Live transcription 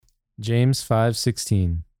James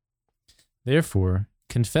 5:16. Therefore,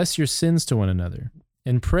 confess your sins to one another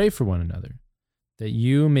and pray for one another, that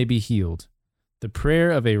you may be healed. The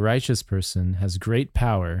prayer of a righteous person has great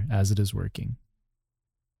power as it is working.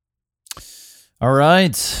 All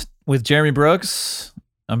right. With Jeremy Brooks,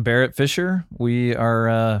 I'm Barrett Fisher. We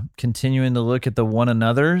are continuing to look at the one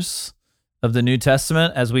another's of the New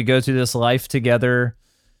Testament as we go through this Life Together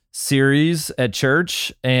series at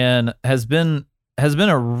church, and has been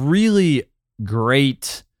a really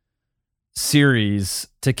great series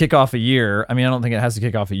to kick off a year. I mean, I don't think it has to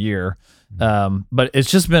kick off a year, but it's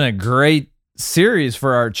just been a great series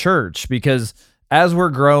for our church because as we're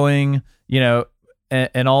growing,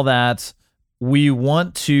 and all that, we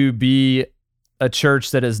want to be a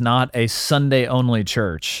church that is not a Sunday only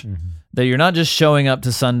church, that you're not just showing up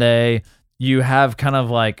to Sunday. You have kind of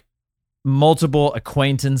like multiple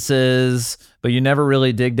acquaintances, but you never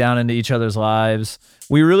really dig down into each other's lives.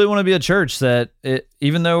 We really want to be a church that,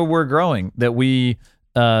 even though we're growing, that we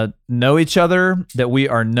know each other, that we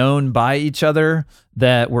are known by each other,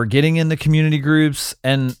 that we're getting into community groups.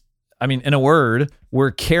 And I mean, in a word,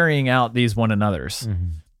 we're carrying out these one another's.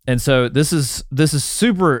 And so this is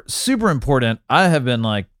super, super important. I have been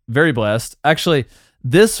like very blessed. Actually,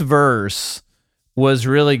 this verse was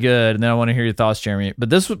really good, and then I want to hear your thoughts, Jeremy. But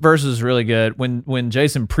this verse is really good. When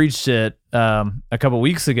Jason preached it a couple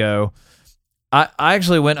weeks ago, I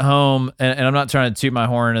actually went home, and I'm not trying to toot my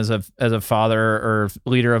horn as a father or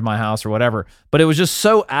leader of my house or whatever, but it was just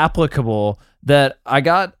so applicable that I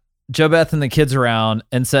got Joe Beth and the kids around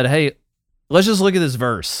and said, "Hey, let's just look at this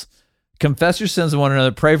verse. Confess your sins to one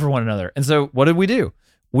another, pray for one another." And so what did we do?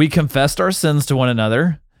 We confessed our sins to one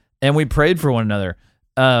another, and we prayed for one another.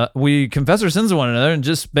 We confessed our sins to one another, and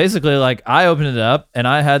just basically like I opened it up, and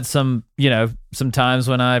I had some times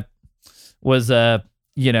when I was,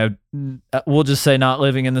 we'll just say not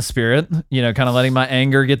living in the spirit, kind of letting my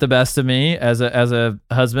anger get the best of me as a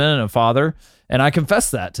husband and a father. And I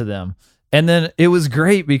confessed that to them. And then it was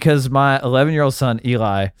great because my 11-year-old son,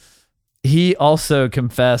 Eli, he also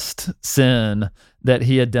confessed sin that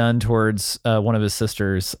he had done towards one of his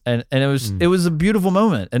sisters, and it was a beautiful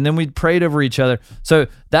moment. And then we prayed over each other. So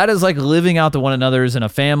that is like living out the one another's in a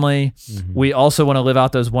family. We also want to live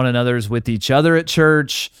out those one another's with each other at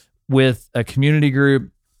church, with a community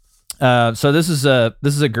group. So this is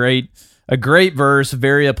a great verse,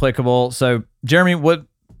 very applicable. So Jeremy, what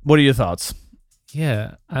are your thoughts?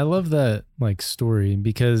 Yeah, I love that like story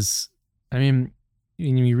because I mean,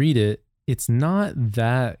 when you read it, it's not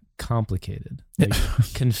that complicated. Like,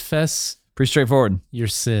 confess pretty straightforward your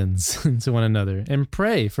sins to one another and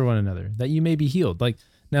pray for one another that you may be healed. Like,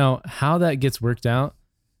 now how that gets worked out,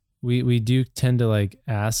 we do tend to like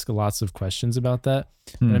ask lots of questions about that.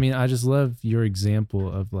 But I mean, I just love your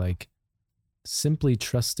example of like simply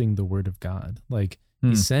trusting the word of God. Like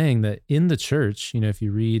he's saying that in the church, if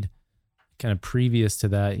you read kind of previous to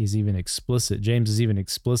that, he's even explicit. James is even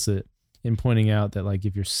explicit in pointing out that like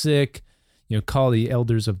if you're sick, call the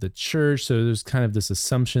elders of the church. So there's kind of this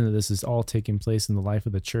assumption that this is all taking place in the life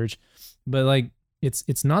of the church, but like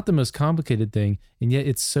it's not the most complicated thing, and yet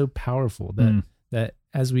it's so powerful that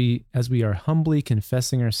as we are humbly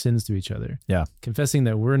confessing our sins to each other, confessing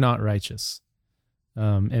that we're not righteous,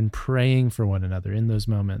 and praying for one another in those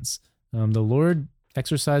moments, the Lord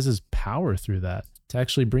exercises power through that to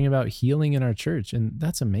actually bring about healing in our church. And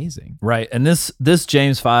that's amazing. Right. And this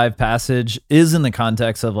James 5 passage is in the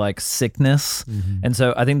context of like sickness. And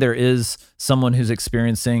so I think there is someone who's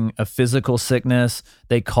experiencing a physical sickness.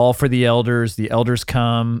 They call for the elders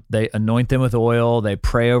come, they anoint them with oil, they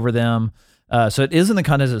pray over them. So it is in the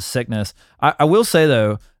context of sickness. I will say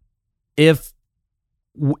though, if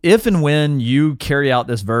and when you carry out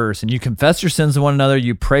this verse and you confess your sins to one another,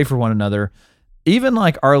 you pray for one another, even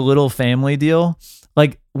like our little family deal,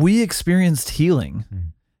 like we experienced healing.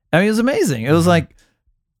 I mean, it was amazing. It was like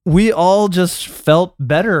we all just felt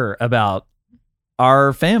better about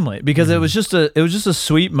our family because it was just a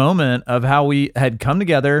sweet moment of how we had come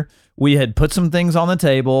together. We had put some things on the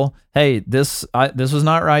table. Hey, this was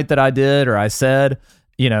not right that I did or I said.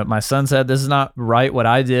 My son said this is not right what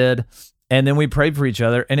I did. And then we prayed for each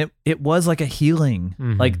other, and it was like a healing.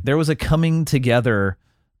 Like there was a coming together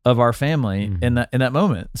of our family in that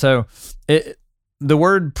moment. So the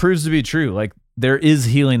word proves to be true. Like there is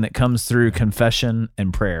healing that comes through confession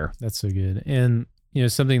and prayer. That's so good. And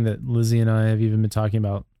something that Lizzie and I have even been talking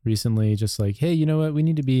about recently, just like, hey, you know what? We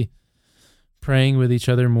need to be praying with each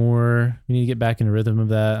other more. We need to get back in a rhythm of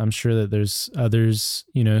that. I'm sure that there's others,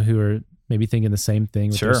 who are maybe thinking the same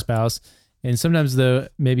thing with their spouse. And sometimes though,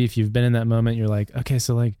 maybe if you've been in that moment, you're like, okay,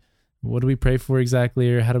 so like, what do we pray for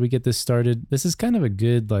exactly? Or how do we get this started? This is kind of a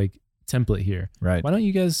good like template here. Right. Why don't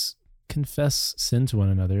you guys confess sin to one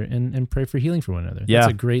another and pray for healing for one another? Yeah.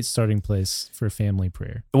 That's a great starting place for family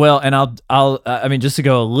prayer. Well, and I mean, just to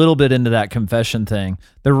go a little bit into that confession thing,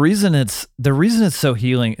 the reason it's so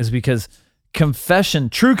healing is because confession,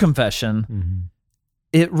 true confession,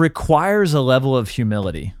 it requires a level of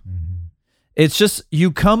humility. It's just,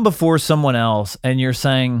 you come before someone else and you're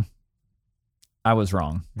saying, I was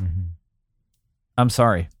wrong. I'm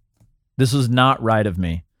sorry. This was not right of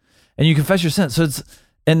me. And you confess your sin. So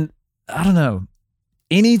and I don't know,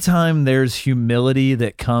 anytime there's humility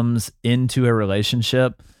that comes into a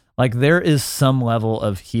relationship, like there is some level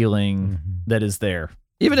of healing that is there.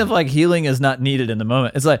 Even if like healing is not needed in the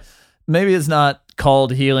moment. It's like, maybe it's not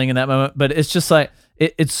called healing in that moment, but it's just like,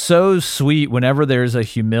 it's so sweet whenever there's a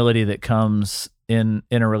humility that comes in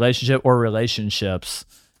a relationship or relationships.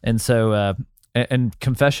 And so, and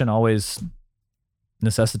confession always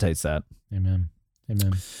necessitates that. Amen.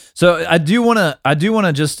 So I do want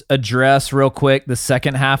to just address real quick the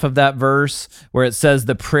second half of that verse where it says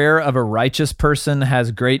the prayer of a righteous person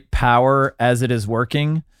has great power as it is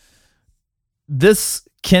working. This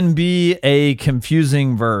can be a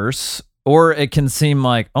confusing verse, or it can seem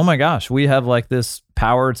like, oh my gosh, we have like this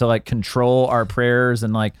power to like control our prayers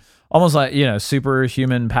and like almost like,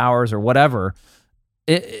 superhuman powers or whatever.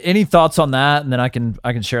 Any thoughts on that? And then I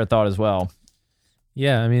can share a thought as well.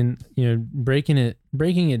 Yeah, I mean, breaking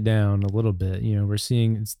it down a little bit, we're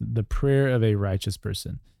seeing it's the prayer of a righteous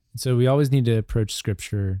person. So we always need to approach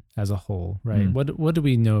Scripture as a whole, right? What do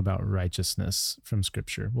we know about righteousness from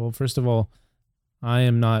Scripture? Well, first of all, I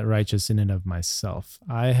am not righteous in and of myself.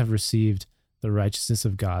 I have received the righteousness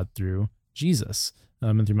of God through Jesus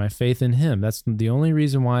and through my faith in him. That's the only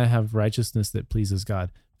reason why I have righteousness that pleases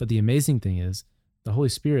God. But the amazing thing is the Holy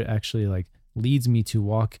Spirit actually like leads me to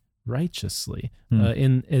walk righteously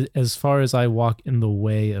in as far as I walk in the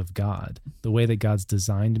way of God, the way that God's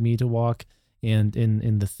designed me to walk, and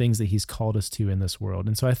in the things that he's called us to in this world.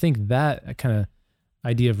 And so I think that kind of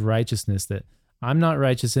idea of righteousness, that I'm not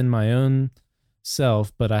righteous in my own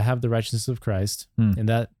self, but I have the righteousness of Christ, and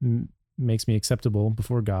that makes me acceptable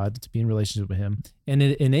before God to be in relationship with him. And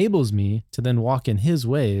it enables me to then walk in his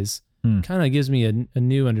ways, kind of gives me a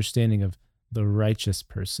new understanding of the righteous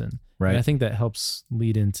person. Right. And I think that helps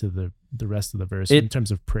lead into the rest of the verse in terms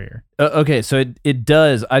of prayer. Okay, so it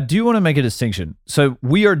does. I do want to make a distinction. So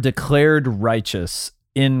we are declared righteous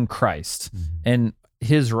in Christ, and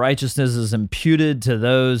his righteousness is imputed to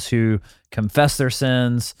those who confess their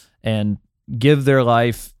sins and give their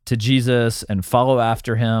life to Jesus and follow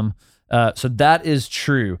after him. So that is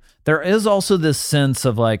true. There is also this sense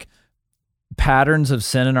of like patterns of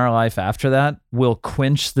sin in our life after that will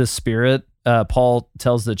quench the Spirit. Paul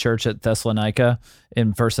tells the church at Thessalonica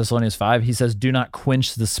in 1 Thessalonians 5, he says, do not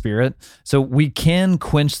quench the Spirit. So we can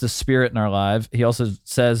quench the Spirit in our life. He also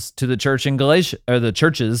says to the church in Galatia, or the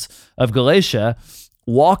churches of Galatia,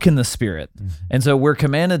 walk in the Spirit. And so we're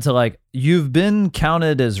commanded to like, you've been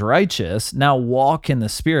counted as righteous, now walk in the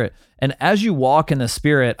Spirit. And as you walk in the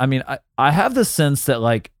Spirit, I mean, I have the sense that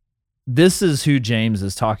like, this is who James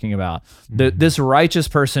is talking about. This righteous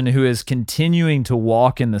person who is continuing to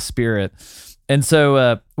walk in the Spirit. And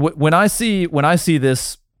so when I see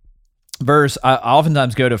this verse, I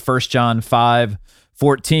oftentimes go to 1 John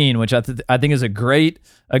 5:14, which I think is a great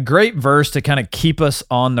verse to kind of keep us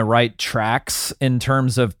on the right tracks in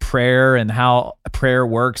terms of prayer and how prayer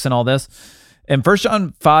works and all this. And 1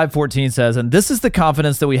 John 5:14 says, and this is the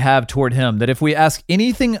confidence that we have toward him, that if we ask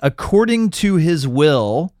anything according to his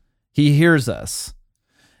will, he hears us.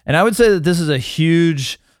 And I would say that this is a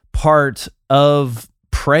huge part of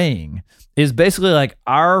praying, is basically like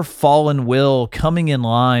our fallen will coming in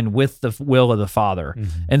line with the will of the Father.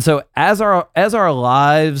 And so as our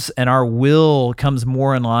lives and our will comes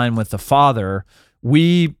more in line with the Father,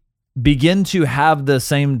 we begin to have the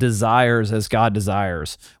same desires as God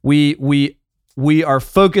desires. We are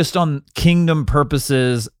focused on kingdom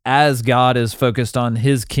purposes as God is focused on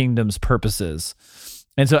his kingdom's purposes.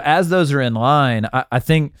 And so as those are in line, I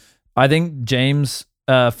think James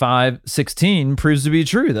 5:16 proves to be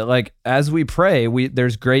true, that like as we pray,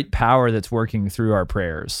 there's great power that's working through our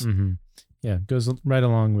prayers. Yeah, it goes right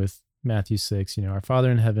along with Matthew 6. Our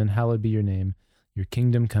Father in heaven, hallowed be your name. Your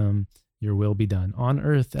kingdom come, your will be done on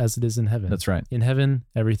earth as it is in heaven. That's right. In heaven,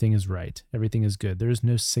 everything is right. Everything is good. There is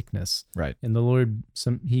no sickness. Right. And the Lord,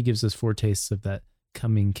 he gives us foretastes of that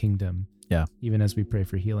coming kingdom. Yeah. Even as we pray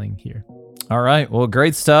for healing here. All right. Well,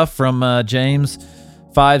 great stuff from James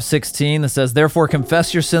 5:16 that says, therefore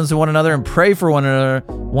confess your sins to one another and pray for one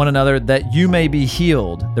another that you may be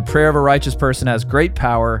healed. The prayer of a righteous person has great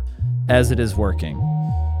power as it is working.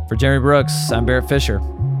 For Jeremy Brooks, I'm Barrett Fisher.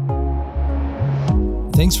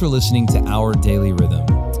 Thanks for listening to Our Daily Rhythm.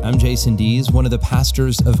 I'm Jason Dees, one of the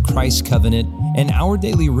pastors of Christ Covenant, and Our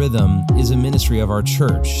Daily Rhythm is a ministry of our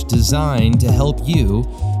church designed to help you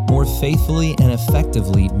more faithfully and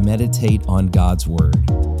effectively meditate on God's Word.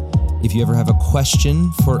 If you ever have a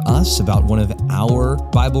question for us about one of our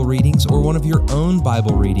Bible readings or one of your own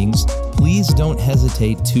Bible readings, please don't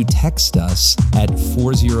hesitate to text us at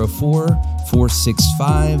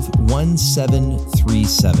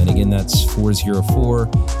 404-465-1737. Again, that's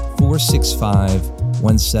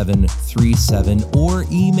 404-465-1737. Or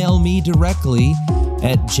email me directly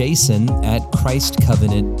at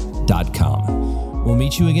jason@christcovenant.com. We'll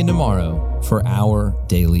meet you again tomorrow for Our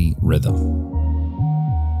Daily Rhythm.